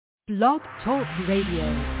Blog Talk Radio.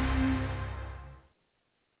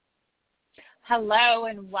 Hello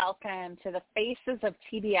and welcome to the Faces of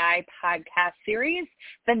TBI podcast series,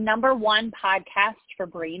 the #1 podcast for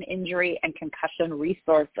brain injury and concussion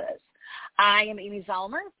resources. I am Amy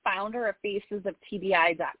Zellmer, founder of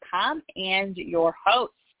FacesOfTBI.com and your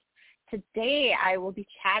host. Today I will be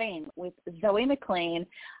chatting with Zoe McLean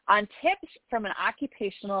on tips from an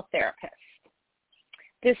occupational therapist.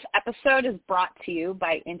 This episode is brought to you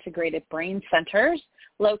by Integrated Brain Centers,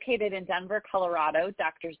 located in Denver, Colorado.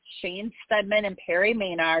 Drs. Shane Stedman and Perry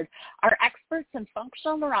Maynard are experts in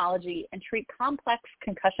functional neurology and treat complex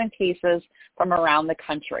concussion cases from around the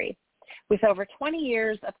country. With over 20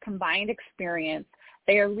 years of combined experience,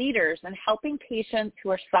 they are leaders in helping patients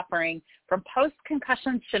who are suffering from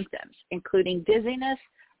post-concussion symptoms, including dizziness,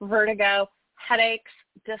 vertigo, headaches,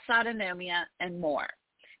 dysautonomia, and more.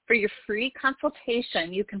 For your free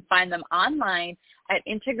consultation, you can find them online at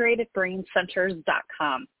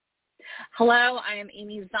integratedbraincenters.com. Hello, I am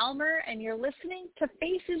Amy Zellmer, and you're listening to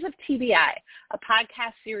Faces of TBI, a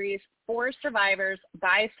podcast series for survivors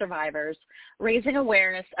by survivors, raising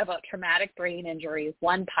awareness about traumatic brain injury,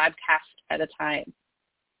 one podcast at a time.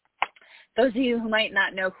 Those of you who might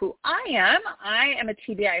not know who I am a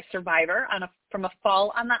TBI survivor from a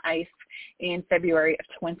fall on the ice in February of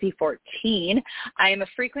 2014. I am a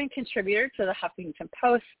frequent contributor to the Huffington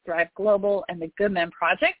Post, Thrive Global, and the Good Men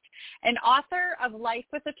Project, and author of Life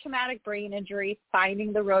with a Traumatic Brain Injury,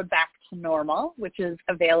 Finding the Road Back to Normal, which is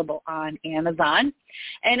available on Amazon.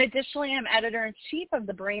 And additionally, I'm editor-in-chief of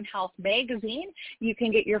the Brain Health Magazine. You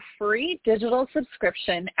can get your free digital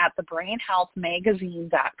subscription at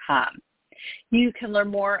thebrainhealthmagazine.com. You can learn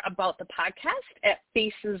more about the podcast at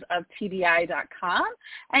facesoftbi.com,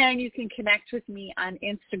 and you can connect with me on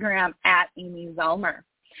Instagram at Amy Zellmer.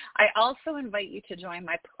 I also invite you to join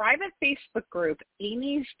my private Facebook group,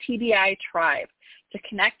 Amy's TBI Tribe, to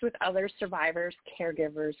connect with other survivors,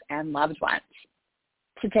 caregivers, and loved ones.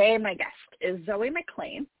 Today, my guest is Zoe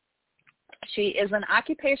McLean. She is an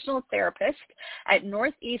occupational therapist at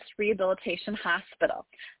Northeast Rehabilitation Hospital,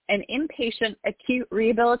 an inpatient acute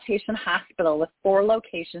rehabilitation hospital with 4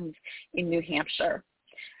 locations in New Hampshire.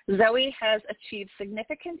 Zoe has achieved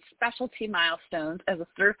significant specialty milestones as a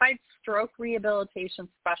certified stroke rehabilitation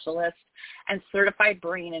specialist and certified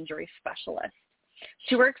brain injury specialist.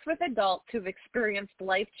 She works with adults who've experienced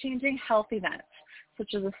life-changing health events,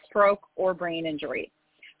 such as a stroke or brain injury.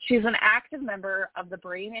 She's an active member of the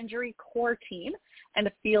Brain Injury Core Team and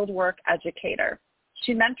a fieldwork educator.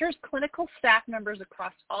 She mentors clinical staff members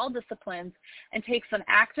across all disciplines and takes an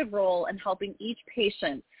active role in helping each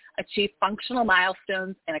patient achieve functional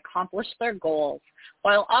milestones and accomplish their goals,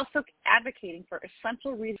 while also advocating for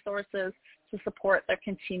essential resources to support their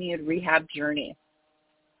continued rehab journey.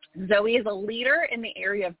 Zoe is a leader in the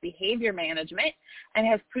area of behavior management and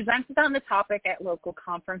has presented on the topic at local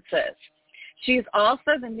conferences. She is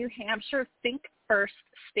also the New Hampshire Think First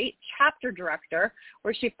State Chapter Director,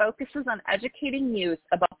 where she focuses on educating youth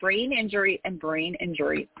about brain injury and brain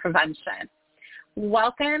injury prevention.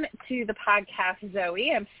 Welcome to the podcast,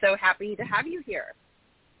 Zoe. I'm so happy to have you here.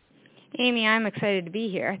 Amy, I'm excited to be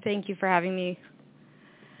here. Thank you for having me.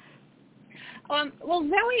 Well,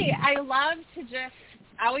 Zoe, I love to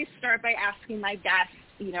always start by asking my guests,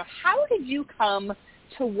 how did you come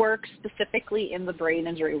to work specifically in the brain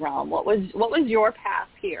injury realm? What was your path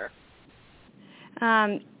here?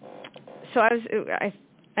 So I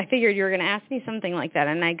figured you were going to ask me something like that,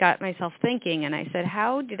 and I got myself thinking, and I said,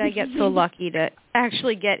 how did I get so lucky to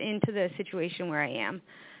actually get into the situation where I am?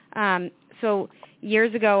 So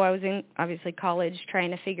years ago, I was in, obviously, college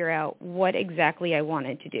trying to figure out what exactly I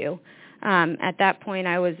wanted to do. At that point,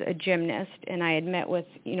 I was a gymnast, and I had met with,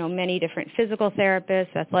 many different physical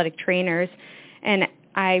therapists, athletic trainers, and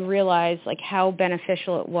I realized how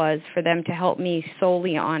beneficial it was for them to help me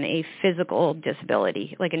solely on a physical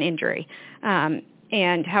disability, like an injury,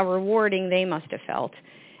 and how rewarding they must have felt.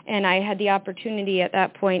 And I had the opportunity at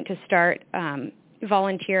that point to start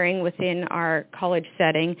volunteering within our college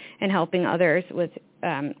setting and helping others with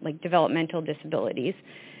developmental disabilities.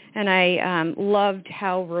 And I loved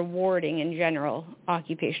how rewarding in general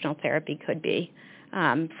occupational therapy could be.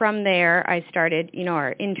 From there, I started,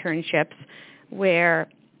 our internships, where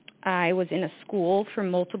I was in a school for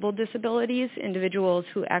multiple disabilities, individuals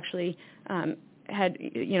who actually had,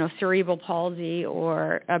 cerebral palsy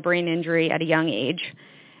or a brain injury at a young age,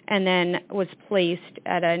 and then was placed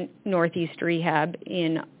at a Northeast rehab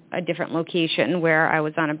in a different location where I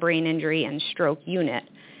was on a brain injury and stroke unit.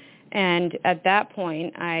 And at that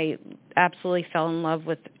point, I absolutely fell in love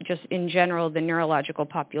with just in general the neurological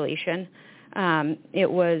population. It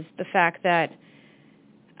was the fact that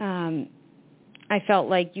I felt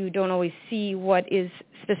like you don't always see what is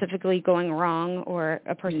specifically going wrong or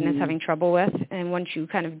a person is having trouble with. And once you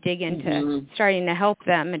kind of dig into starting to help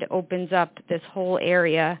them, it opens up this whole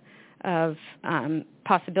area of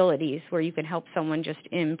possibilities where you can help someone just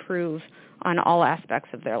improve on all aspects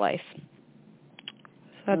of their life. So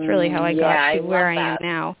that's really how I got to where I am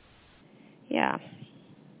now. Yeah.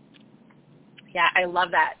 Yeah, I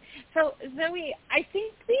love that. So, Zoe, I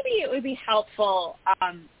think maybe it would be helpful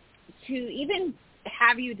to even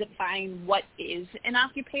have you define what is an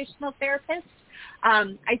occupational therapist.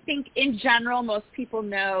 I think in general, most people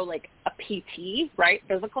know like a PT, right,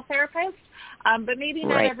 physical therapist, but maybe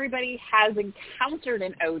not everybody has encountered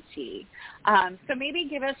an OT. So maybe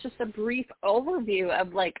give us just a brief overview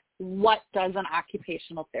of like what does an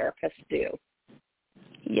occupational therapist do?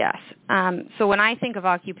 Yes. So when I think of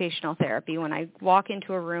occupational therapy, when I walk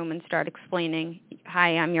into a room and start explaining,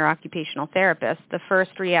 hi, I'm your occupational therapist, the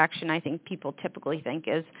first reaction I think people typically think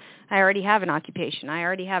is, I already have an occupation. I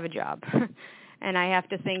already have a job. And I have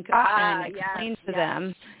to think and explain to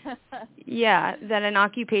them, that an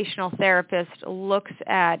occupational therapist looks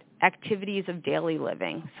at activities of daily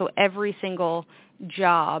living. So every single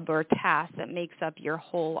job or task that makes up your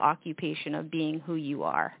whole occupation of being who you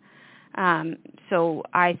are. So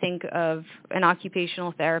I think of an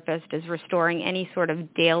occupational therapist as restoring any sort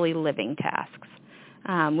of daily living tasks.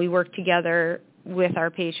 We work together with our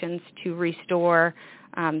patients to restore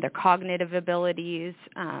their cognitive abilities,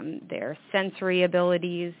 their sensory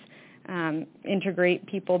abilities, integrate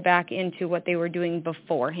people back into what they were doing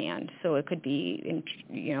beforehand. So it could be,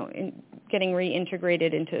 getting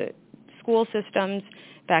reintegrated into school systems,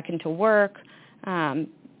 back into work,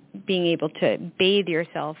 being able to bathe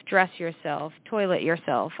yourself, dress yourself, toilet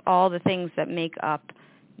yourself, all the things that make up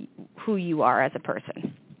who you are as a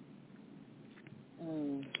person.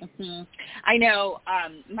 Mm-hmm. I know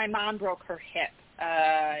my mom broke her hip.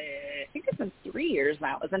 I think it's been 3 years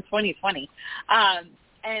now. It was in 2020. And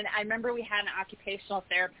I remember we had an occupational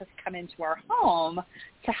therapist come into our home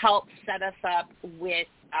to help set us up with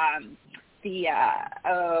the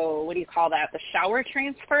shower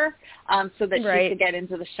transfer, so that she could get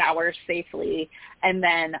into the shower safely, and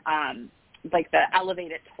then like the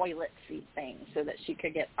elevated toilet seat thing so that she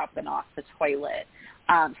could get up and off the toilet.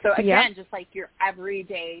 So again, just like your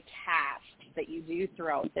everyday tasks that you do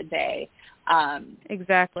throughout the day.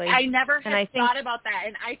 Exactly. I never had thought about that,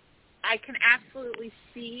 and I can absolutely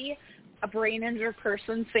see a brain injured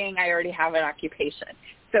person saying, I already have an occupation.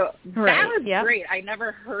 So that was great. I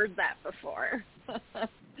never heard that before.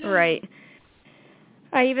 Right.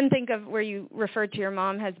 I even think of where you referred to your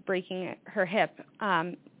mom has breaking her hip.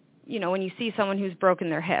 When you see someone who's broken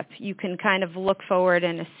their hip, you can kind of look forward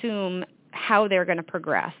and assume how they're going to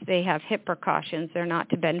progress. They have hip precautions. They're not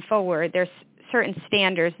to bend forward. There's certain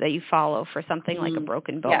standards that you follow for something like a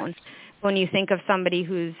broken bone. Yes. When you think of somebody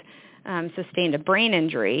who's sustained a brain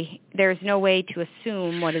injury, there's no way to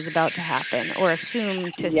assume what is about to happen or assume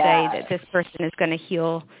to say that this person is going to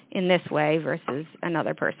heal in this way versus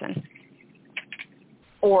another person.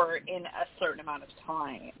 Or in a certain amount of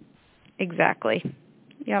time. Exactly.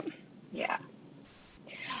 Yep. Yeah.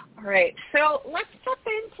 All right. So let's jump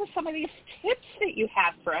into some of these tips that you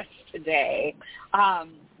have for us today.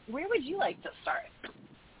 Where would you like to start?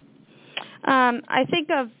 I think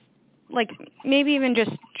of maybe even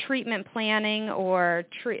just treatment planning or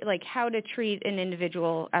how to treat an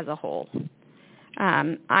individual as a whole.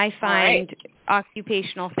 I find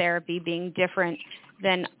occupational therapy being different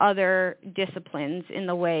than other disciplines in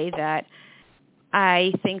the way that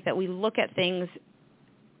I think that we look at things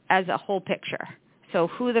as a whole picture. So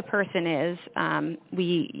who the person is,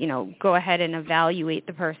 we go ahead and evaluate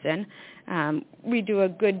the person. We do a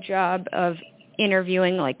good job of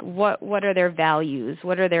interviewing what are their values,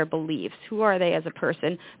 what are their beliefs, who are they as a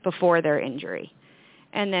person before their injury,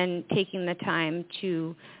 and then taking the time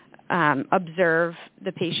to observe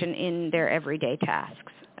the patient in their everyday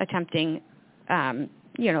tasks, attempting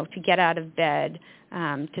to get out of bed,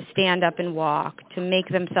 to stand up and walk, to make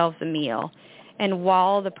themselves a meal. And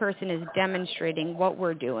while the person is demonstrating what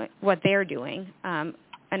they're doing, an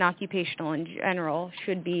occupational in general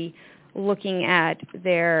should be looking at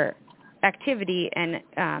their activity and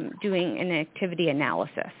doing an activity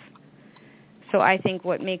analysis. So I think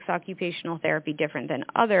what makes occupational therapy different than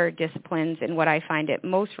other disciplines and what I find it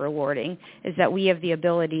most rewarding is that we have the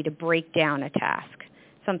ability to break down a task,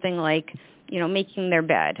 something like, making their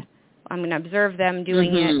bed. I'm going to observe them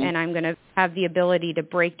doing it, and I'm going to have the ability to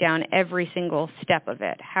break down every single step of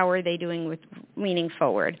it. How are they doing with leaning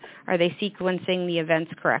forward? Are they sequencing the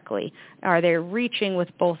events correctly? Are they reaching with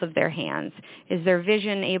both of their hands? Is their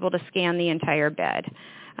vision able to scan the entire bed?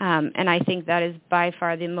 And I think that is by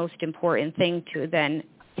far the most important thing, to then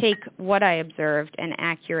take what I observed and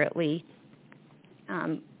accurately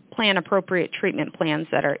plan appropriate treatment plans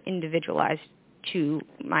that are individualized to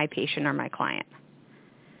my patient or my client.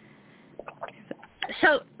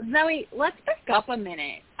 So, Zoe, let's back up a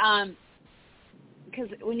minute, because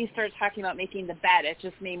when you started talking about making the bed, it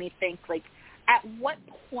just made me think, like, at what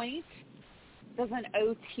point does an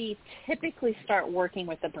OT typically start working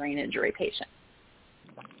with a brain injury patient?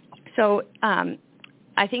 So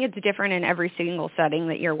I think it's different in every single setting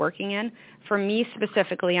that you're working in. For me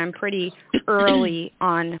specifically, I'm pretty early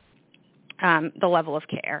on the level of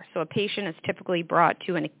care. So a patient is typically brought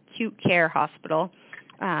to an acute care hospital,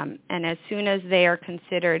 and as soon as they are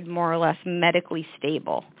considered more or less medically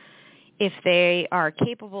stable, if they are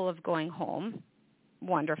capable of going home,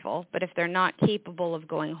 wonderful. But if they're not capable of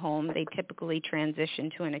going home, they typically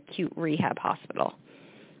transition to an acute rehab hospital.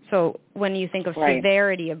 So when you think of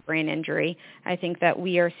severity of brain injury, I think that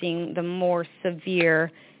we are seeing the more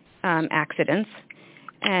severe accidents.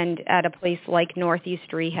 And at a place like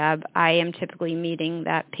Northeast Rehab, I am typically meeting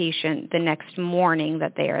that patient the next morning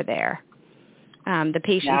that they are there. The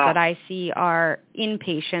patients that I see are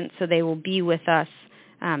inpatient, so they will be with us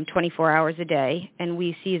 24 hours a day, and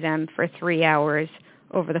we see them for 3 hours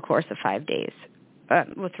over the course of 5 days.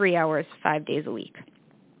 3 hours, 5 days a week.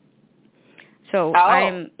 So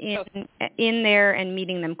I'm in there and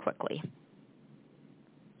meeting them quickly.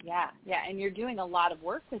 Yeah, and you're doing a lot of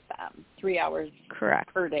work with them, 3 hours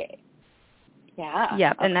Correct. per day. Yeah.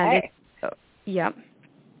 Yep, okay. and that is, yep.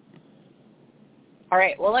 All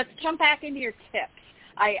right, well, let's jump back into your tips.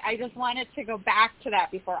 I just wanted to go back to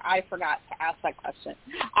that before I forgot to ask that question.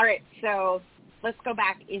 All right, so let's go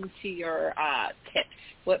back into your tips.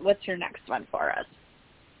 What's your next one for us?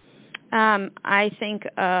 I think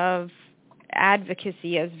of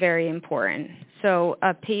advocacy as very important. So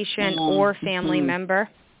a patient or family member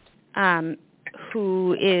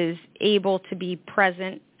who is able to be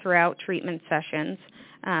present throughout treatment sessions,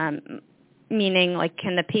 meaning like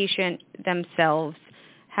can the patient themselves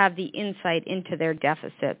have the insight into their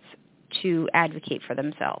deficits to advocate for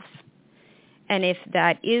themselves. And if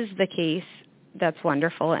that is the case, that's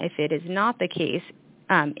wonderful. If it is not the case,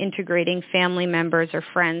 integrating family members or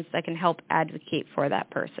friends that can help advocate for that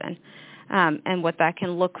person. And what that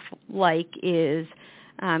can look like is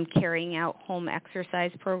carrying out home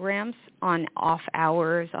exercise programs on off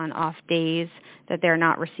hours, on off days that they're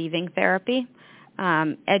not receiving therapy,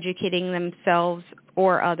 educating themselves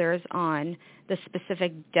or others on the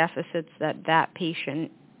specific deficits that that patient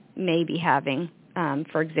may be having.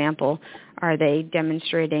 For example, are they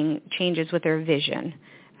demonstrating changes with their vision?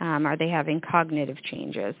 Are they having cognitive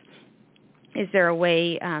changes? Is there a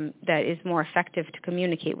way that is more effective to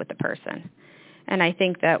communicate with the person? And I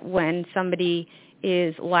think that when somebody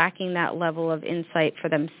is lacking that level of insight for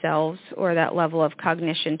themselves or that level of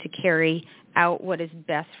cognition to carry out what is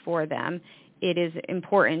best for them, it is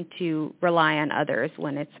important to rely on others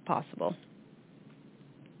when it's possible.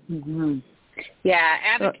 Mm-hmm. Yeah,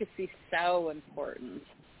 advocacy is so important.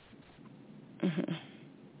 Mm-hmm.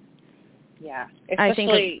 Yeah,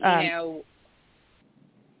 especially,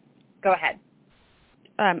 go ahead.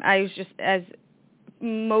 I was just, as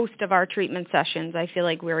most of our treatment sessions, I feel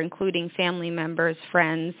like we're including family members,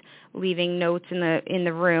 friends, leaving notes in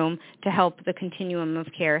the room to help the continuum of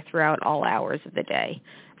care throughout all hours of the day.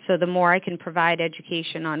 So the more I can provide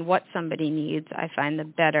education on what somebody needs, I find the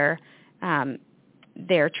better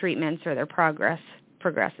their treatments or their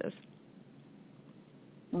progresses.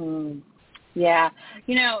 Yeah.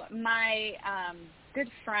 My good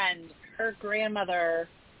friend, her grandmother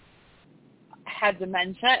had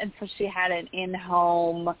dementia, and so she had an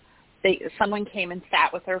in-home, someone came and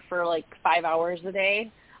sat with her for like 5 hours a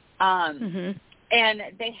day. And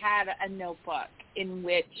they had a notebook in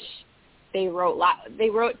which they wrote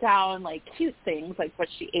down like cute things, like what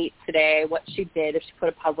she ate today, what she did, if she put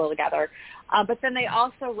a puzzle together. But then they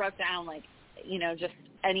also wrote down like, just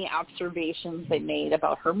any observations they made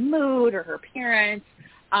about her mood or her appearance.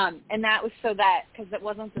 And that was so that, because it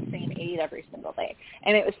wasn't the same aide every single day.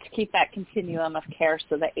 And it was to keep that continuum of care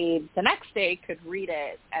so the aide the next day could read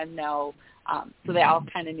it and know, so they all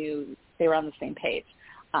kind of knew they were on the same page.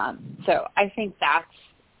 So I think that's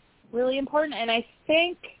really important. And I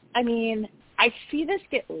see this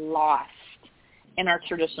get lost in our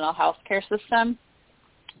traditional healthcare system.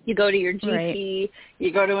 You go to your GP,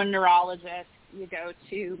 you go to a neurologist, you go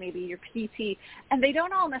to maybe your PT, and they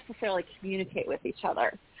don't all necessarily communicate with each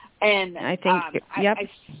other. And I think,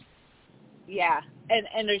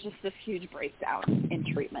 and there's just this huge breakdown in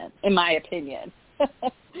treatment, in my opinion.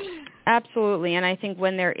 Absolutely. And I think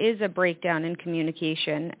when there is a breakdown in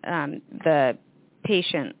communication, the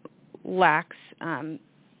patient lacks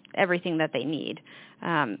everything that they need.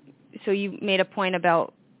 So you made a point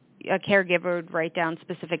about a caregiver would write down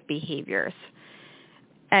specific behaviors.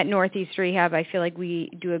 At Northeast Rehab, I feel like we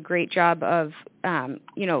do a great job of,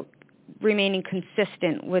 remaining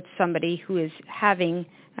consistent with somebody who is having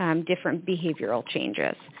different behavioral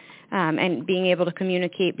changes. And being able to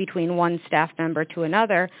communicate between one staff member to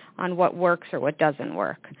another on what works or what doesn't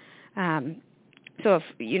work. So if,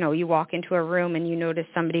 you walk into a room and you notice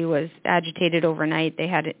somebody was agitated overnight, they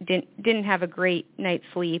didn't have a great night's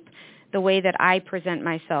sleep, the way that I present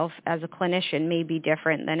myself as a clinician may be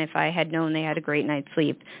different than if I had known they had a great night's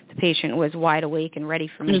sleep. The patient was wide awake and ready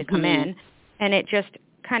for me to come in. And it just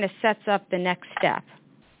kind of sets up the next step.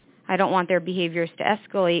 I don't want their behaviors to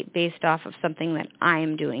escalate based off of something that I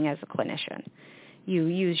am doing as a clinician. You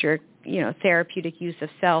use your, therapeutic use of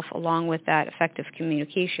self along with that effective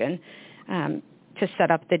communication to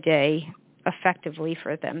set up the day effectively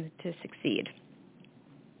for them to succeed.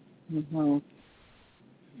 Mm-hmm.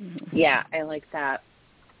 Yeah, I like that.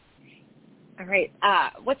 All right.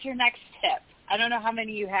 What's your next tip? I don't know how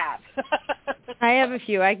many you have. I have a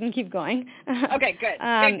few. I can keep going. Okay, good.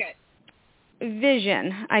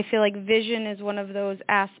 Vision. I feel like vision is one of those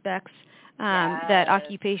aspects that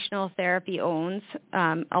occupational therapy owns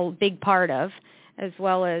a big part of, as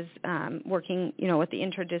well as working, with the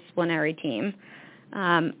interdisciplinary team.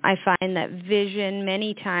 I find that vision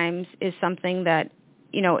many times is something that,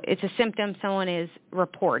 it's a symptom someone is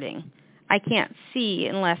reporting. I can't see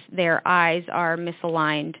unless their eyes are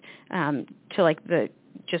misaligned to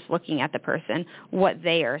just looking at the person, what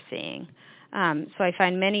they are seeing. So I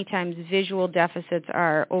find many times visual deficits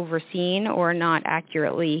are overseen or not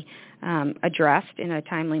accurately addressed in a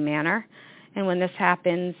timely manner. And when this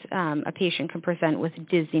happens, a patient can present with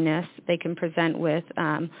dizziness. They can present with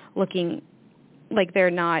looking like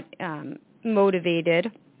they're not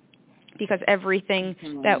motivated, because everything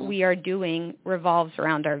that we are doing revolves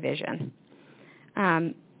around our vision.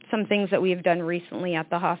 Some things that we've done recently at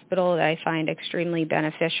the hospital that I find extremely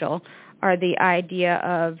beneficial are the idea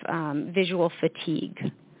of visual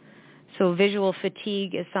fatigue. So visual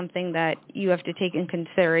fatigue is something that you have to take in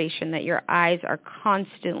consideration, that your eyes are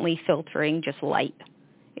constantly filtering just light.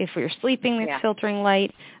 If you're sleeping, it's filtering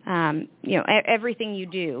light. Everything you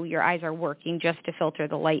do, your eyes are working just to filter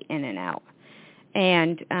the light in and out.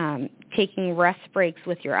 And taking rest breaks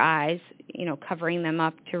with your eyes, covering them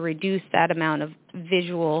up to reduce that amount of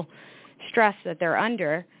visual stress that they're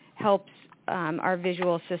under helps our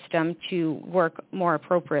visual system to work more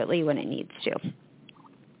appropriately when it needs to.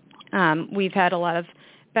 We've had a lot of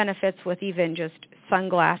benefits with even just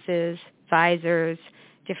sunglasses, visors,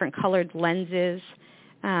 different colored lenses,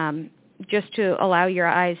 just to allow your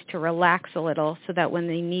eyes to relax a little so that when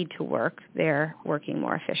they need to work, they're working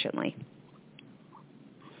more efficiently.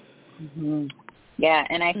 Mm-hmm. Yeah,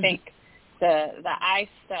 and I think the eye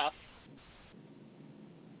stuff,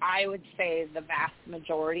 I would say the vast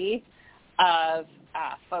majority of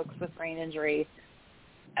folks with brain injury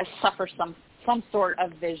suffer some sort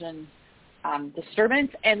of vision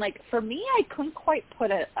disturbance. And for me, I couldn't quite put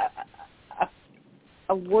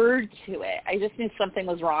a word to it. I just knew something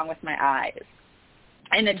was wrong with my eyes,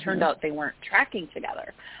 and it turned out they weren't tracking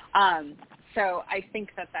together. So I think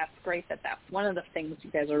that's great that that's one of the things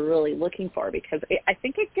you guys are really looking for, because I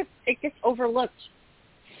think it gets overlooked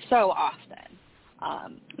so often.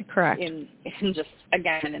 Correct. In just,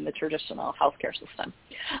 again, in the traditional healthcare system.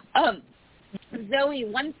 Zoe,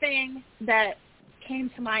 one thing that came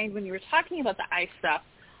to mind when you were talking about the eye stuff,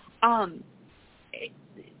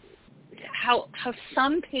 how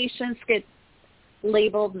some patients get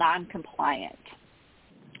labeled non-compliant.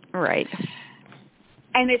 Right.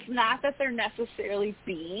 And it's not that they're necessarily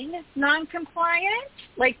being non-compliant.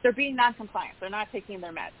 They're being non-compliant. They're not taking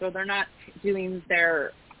their meds, or they're not doing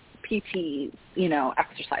their PT,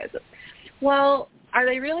 exercises. Well, are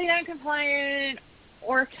they really non-compliant,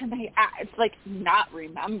 or can they, not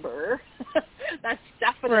remember? That's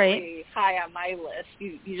definitely high on my list.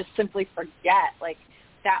 You just simply forget.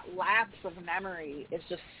 That lapse of memory is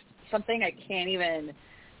just something I can't even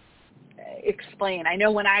explain. I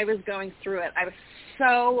know when I was going through it, I was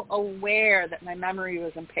so aware that my memory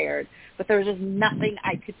was impaired, but there was just nothing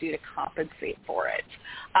I could do to compensate for it.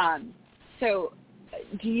 So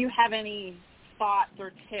do you have any thoughts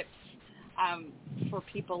or tips for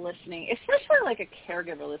people listening, especially a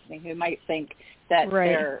caregiver listening who might think that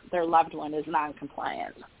their loved one is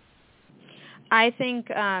non-compliant? I think,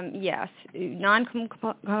 yes,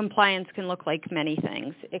 non-compliance can look like many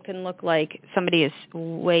things. It can look like somebody is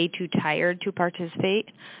way too tired to participate.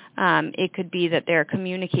 It could be that their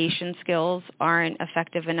communication skills aren't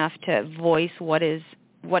effective enough to voice what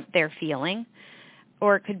they're feeling.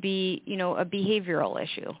 Or it could be, a behavioral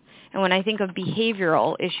issue. And when I think of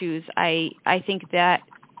behavioral issues, I think that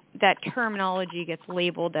terminology gets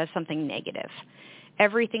labeled as something negative.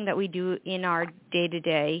 Everything that we do in our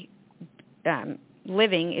day-to-day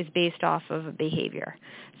living is based off of a behavior.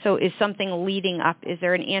 So is something leading up, is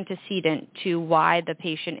there an antecedent to why the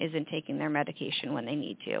patient isn't taking their medication when they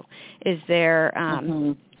need to? Is there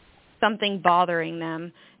something bothering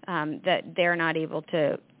them that they're not able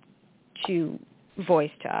to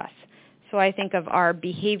voice to us? So I think of our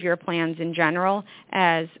behavior plans in general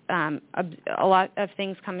as a lot of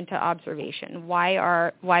things come into observation.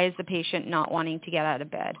 Why is the patient not wanting to get out of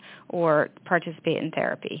bed or participate in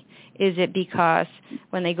therapy? Is it because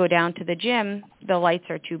when they go down to the gym, the lights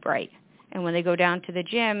are too bright? And when they go down to the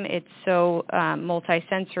gym, it's so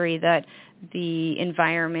multisensory that the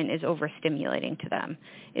environment is overstimulating to them.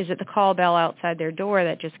 Is it the call bell outside their door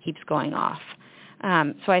that just keeps going off?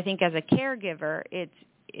 So I think as a caregiver,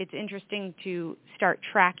 it's interesting to start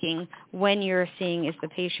tracking when you're seeing is the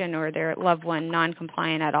patient or their loved one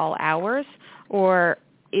non-compliant at all hours, or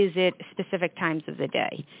is it specific times of the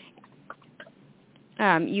day?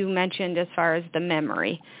 You mentioned as far as the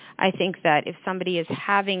memory. I think that if somebody is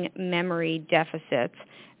having memory deficits,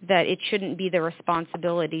 that it shouldn't be the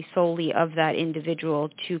responsibility solely of that individual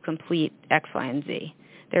to complete X, Y, and Z.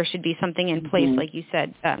 There should be something in place, like you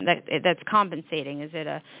said, that's compensating. Is it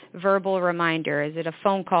a verbal reminder? Is it a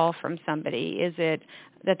phone call from somebody? Is it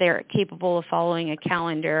that they're capable of following a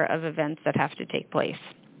calendar of events that have to take place?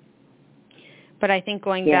 But I think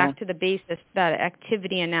going back to the basis, that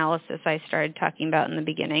activity analysis I started talking about in the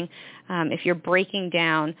beginning, if you're breaking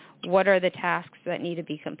down what are the tasks that need to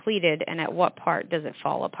be completed and at what part does it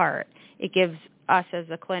fall apart, it gives us as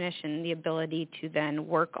a clinician the ability to then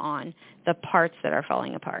work on the parts that are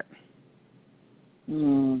falling apart.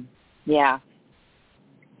 Yeah,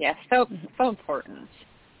 so important.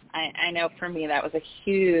 I know for me that was a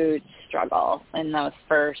huge struggle in those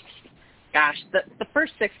first, the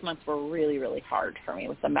first 6 months were really, really hard for me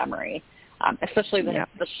with the memory, especially the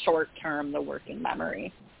short term, the working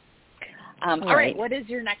memory. All right, what is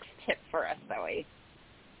your next tip for us, Zoe?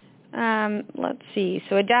 Let's see.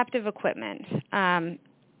 So adaptive equipment.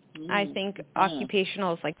 I think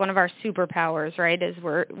occupational is like one of our superpowers, right? Is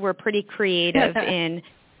we're pretty creative in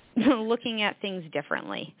looking at things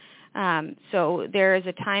differently. So there is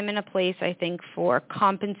a time and a place, I think, for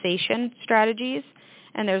compensation strategies,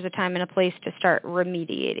 and there's a time and a place to start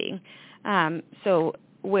remediating. So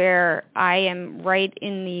where I am right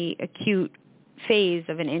in the acute phase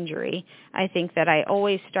of an injury, I think that I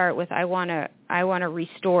always start with I want to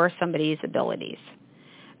restore somebody's abilities.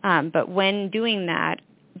 But when doing that,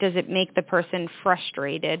 does it make the person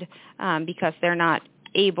frustrated because they're not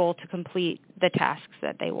able to complete the tasks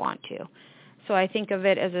that they want to? So I think of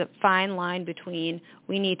it as a fine line between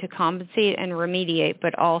we need to compensate and remediate,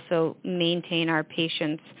 but also maintain our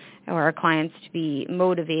patients or our clients to be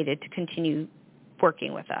motivated to continue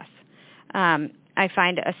working with us. I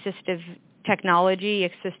find assistive technology,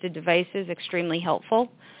 assisted devices extremely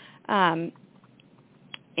helpful. And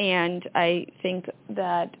I think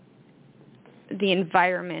that the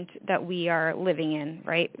environment that we are living in,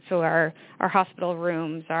 right? So our hospital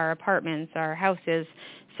rooms, our apartments, our houses,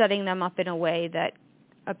 setting them up in a way that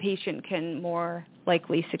a patient can more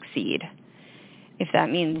likely succeed. If that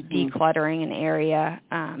means decluttering an area,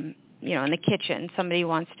 in the kitchen, somebody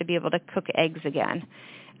wants to be able to cook eggs again.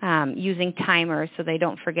 Using timers so they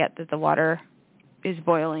don't forget that the water is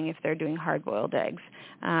boiling if they're doing hard-boiled eggs.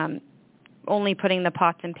 Only putting the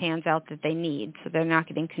pots and pans out that they need so they're not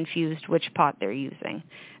getting confused which pot they're using.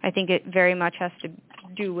 I think it very much has to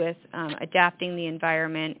do with adapting the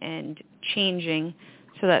environment and changing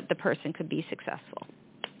so that the person could be successful.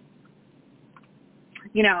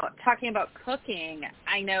 Talking about cooking,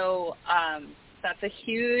 I know that's a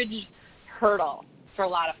huge hurdle for a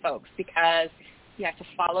lot of folks because you have to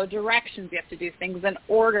follow directions. You have to do things in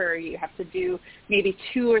order. You have to do maybe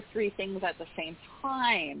 2 or 3 things at the same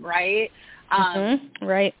time, right?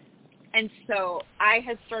 Right. And so I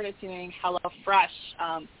had started doing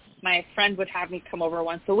HelloFresh. My friend would have me come over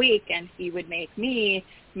once a week, and he would make me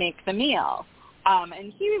make the meal.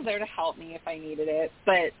 And he was there to help me if I needed it.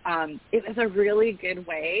 But it was a really good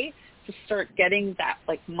way to start getting that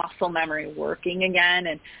like muscle memory working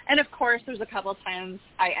again. And of course, there's a couple of times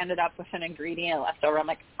I ended up with an ingredient left over. I'm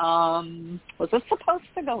like, was this supposed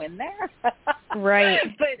to go in there? Right.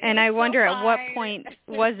 And I wonder so at what point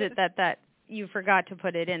was it that you forgot to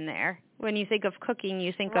put it in there? When you think of cooking,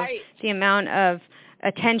 you think of the amount of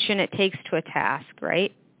attention it takes to a task,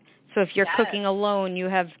 right? So if you're cooking alone, you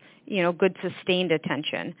have, good sustained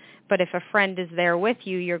attention. But if a friend is there with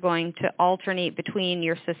you, you're going to alternate between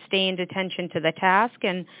your sustained attention to the task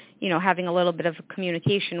and, having a little bit of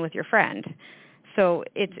communication with your friend. So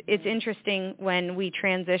it's interesting when we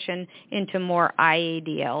transition into more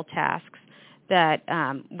IADL tasks that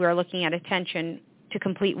we're looking at attention to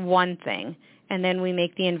complete one thing. And then we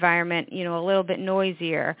make the environment, a little bit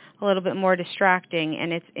noisier, a little bit more distracting.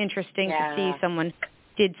 And it's interesting to see someone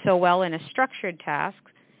did so well in a structured task,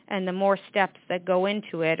 and the more steps that go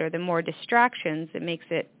into it or the more distractions, it makes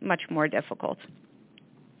it much more difficult.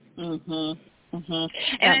 And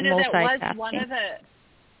I know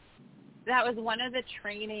that was one of the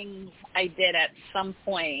trainings I did at some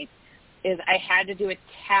point is I had to do a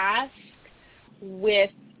task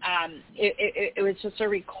with it was just a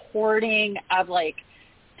recording of like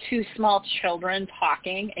two small children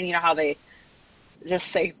talking, and you know how they just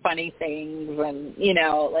say funny things, and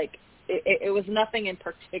like it was nothing in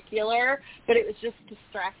particular, but it was just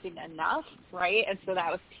distracting enough, right? And so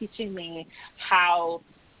that was teaching me how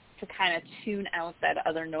to kind of tune out that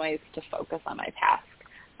other noise to focus on my task.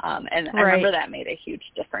 And I remember that made a huge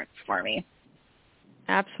difference for me.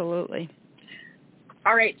 Absolutely.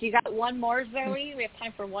 All right, do you got one more, Zoe? We have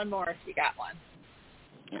time for one more if you got one.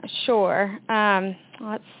 Sure.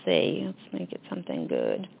 Let's see. Let's make it something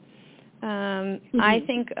good. I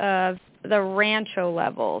think of the Rancho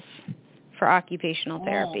levels for occupational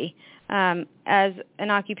therapy. As an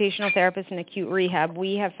occupational therapist in acute rehab,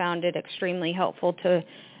 we have found it extremely helpful to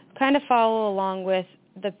kind of follow along with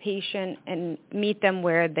the patient and meet them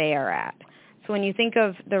where they are at. So when you think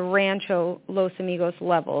of the Rancho Los Amigos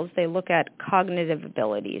levels, they look at cognitive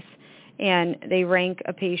abilities, and they rank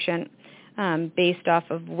a patient based off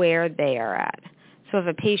of where they are at. So if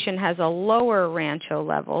a patient has a lower Rancho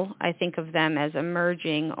level, I think of them as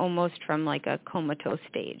emerging almost from like a comatose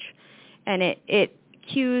stage. And it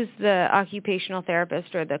cues the occupational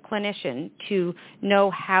therapist or the clinician to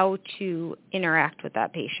know how to interact with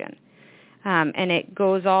that patient. And it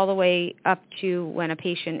goes all the way up to when a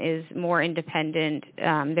patient is more independent,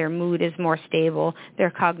 their mood is more stable,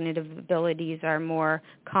 their cognitive abilities are more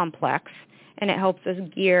complex, and it helps us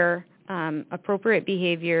gear appropriate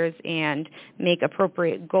behaviors and make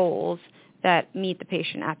appropriate goals that meet the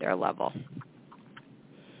patient at their level.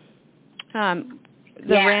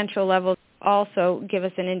 The Rancho levels also give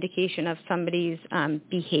us an indication of somebody's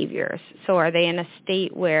behaviors. So are they in a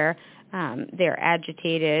state where they're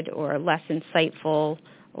agitated or less insightful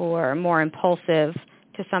or more impulsive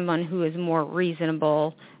to someone who is more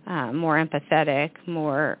reasonable, more empathetic,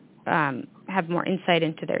 more have more insight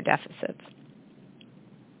into their deficits.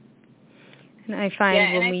 And I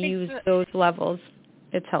find when we use those levels,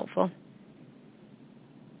 it's helpful.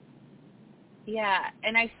 Yeah,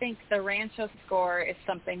 and I think the Rancho score is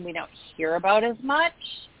something we don't hear about as much.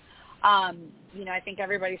 I think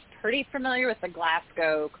everybody's pretty familiar with the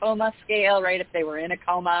Glasgow coma scale, right, if they were in a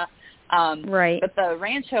coma. Right. But the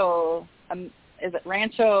Rancho, is it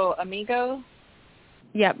Rancho Amigo?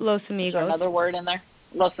 Yep, Los Amigos. Is there another word in there?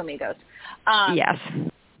 Los Amigos. Yes.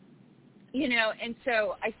 And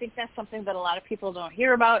so I think that's something that a lot of people don't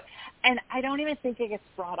hear about, and I don't even think it gets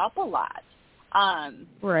brought up a lot.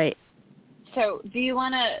 Right. So do you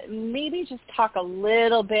want to maybe just talk a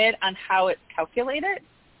little bit on how it's calculated?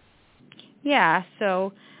 Yeah,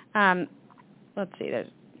 so let's see, there's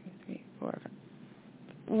 3, 4, 5.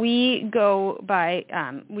 We go by,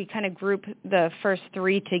 we kind of group the first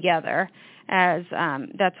 3 together as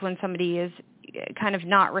that's when somebody is kind of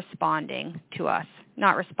not responding to us,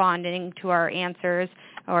 not responding to our answers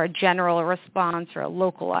or a general response or a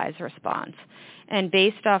localized response. And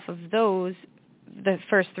based off of those, the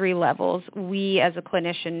first 3 levels, we as a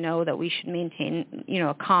clinician know that we should maintain,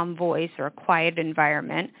 a calm voice or a quiet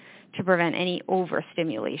environment to prevent any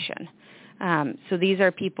overstimulation. So these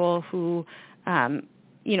are people who,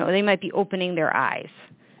 they might be opening their eyes.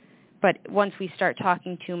 But once we start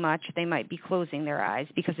talking too much, they might be closing their eyes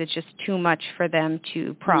because it's just too much for them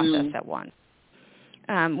to process at once.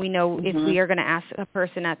 We know if we are going to ask a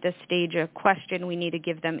person at this stage a question, we need to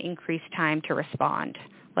give them increased time to respond,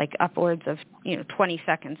 like upwards of 20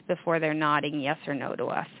 seconds before they're nodding yes or no to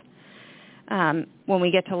us. When we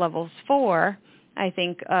get to levels 4, I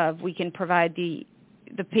think we can provide the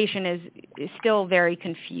patient is still very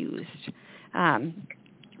confused,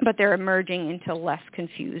 but they're emerging into less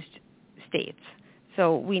confused states.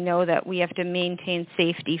 So we know that we have to maintain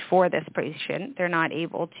safety for this patient. They're not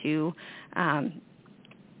able to,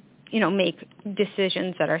 make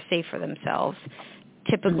decisions that are safe for themselves.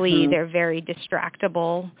 Typically, they're very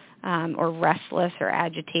distractible or restless or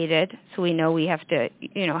agitated. So we know we have to,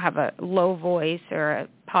 have a low voice or a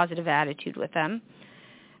positive attitude with them.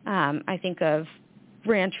 I think of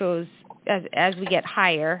ranchos as we get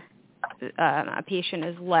higher, a patient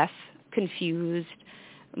is less confused,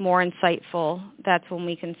 more insightful. That's when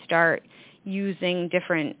we can start using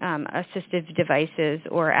different assistive devices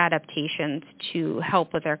or adaptations to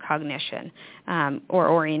help with their cognition or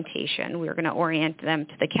orientation. We're going to orient them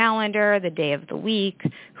to the calendar, the day of the week,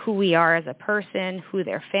 who we are as a person, who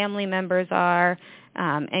their family members are,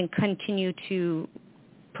 and continue to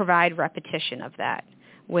provide repetition of that,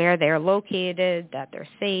 where they're located, that they're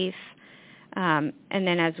safe. And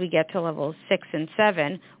then as we get to levels 6 and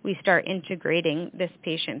 7, we start integrating this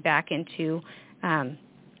patient back into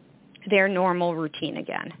their normal routine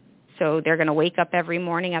again. So they're going to wake up every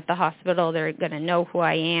morning at the hospital. They're going to know who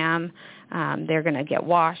I am. They're going to get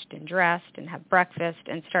washed and dressed and have breakfast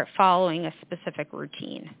and start following a specific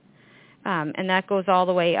routine. And that goes all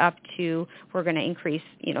the way up to we're going to increase,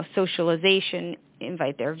 socialization,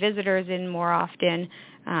 invite their visitors in more often,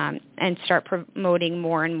 and start promoting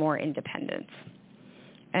more and more independence.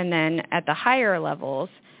 And then at the higher levels,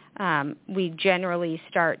 we generally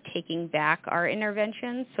start taking back our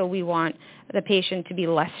interventions. So we want the patient to be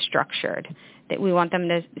less structured. That we want them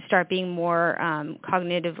to start being more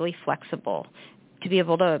cognitively flexible, to be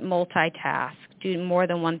able to multitask, do more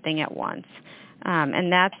than one thing at once.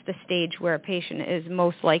 And that's the stage where a patient is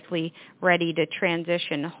most likely ready to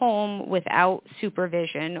transition home without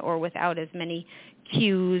supervision or without as many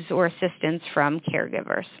cues or assistance from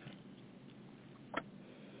caregivers.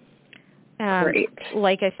 Great.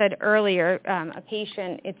 Like I said earlier, a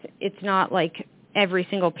patient, it's not like every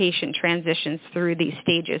single patient transitions through these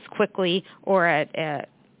stages quickly or at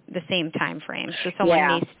the same time frame. So someone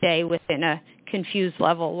may stay within a confused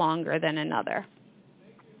level longer than another.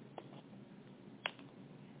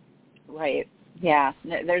 Right. Yeah.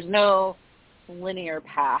 There's no linear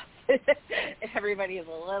path. Everybody is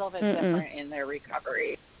a little bit different in their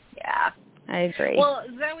recovery. Yeah. I agree. Well,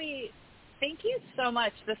 Zoe, thank you so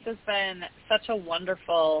much. This has been such a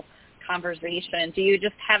wonderful conversation. Do you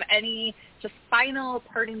just have any final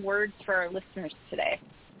parting words for our listeners today?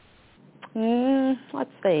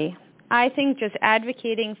 Let's see. I think just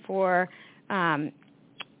advocating for,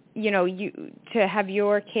 you to have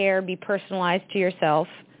your care be personalized to yourself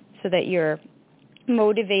so that you're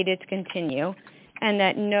motivated to continue, and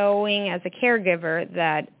that knowing as a caregiver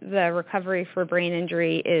that the recovery for brain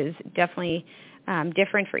injury is definitely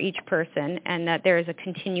different for each person, and that there is a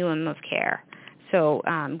continuum of care. So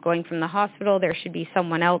going from the hospital, there should be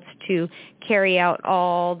someone else to carry out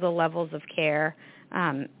all the levels of care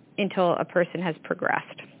until a person has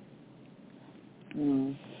progressed.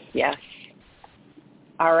 Yes.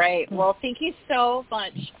 All right. Well, thank you so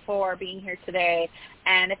much for being here today.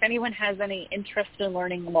 And if anyone has any interest in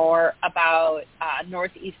learning more about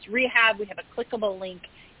Northeast Rehab, we have a clickable link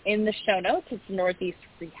in the show notes. It's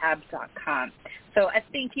northeastrehab.com. So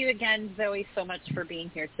thank you again, Zoe, so much for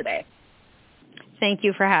being here today. Thank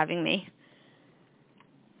you for having me.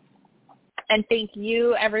 And thank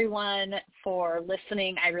you, everyone, for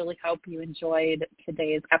listening. I really hope you enjoyed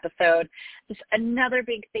today's episode. Just another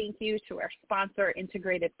big thank you to our sponsor,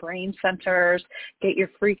 Integrated Brain Centers. Get your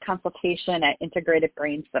free consultation at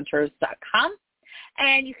integratedbraincenters.com.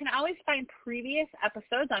 And you can always find previous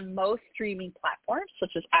episodes on most streaming platforms,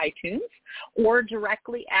 such as iTunes, or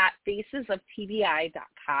directly at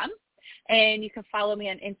facesoftbi.com. And you can follow me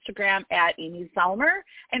on Instagram at Amy Zellmer,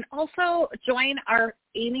 and also join our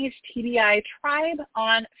Amy's TBI tribe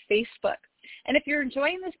on Facebook. And if you're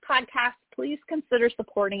enjoying this podcast, please consider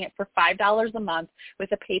supporting it for $5 a month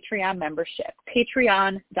with a Patreon membership,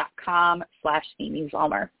 patreon.com/Amy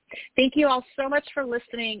Zellmer. Thank you all so much for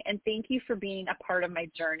listening, and thank you for being a part of my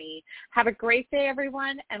journey. Have a great day,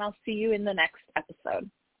 everyone, and I'll see you in the next episode.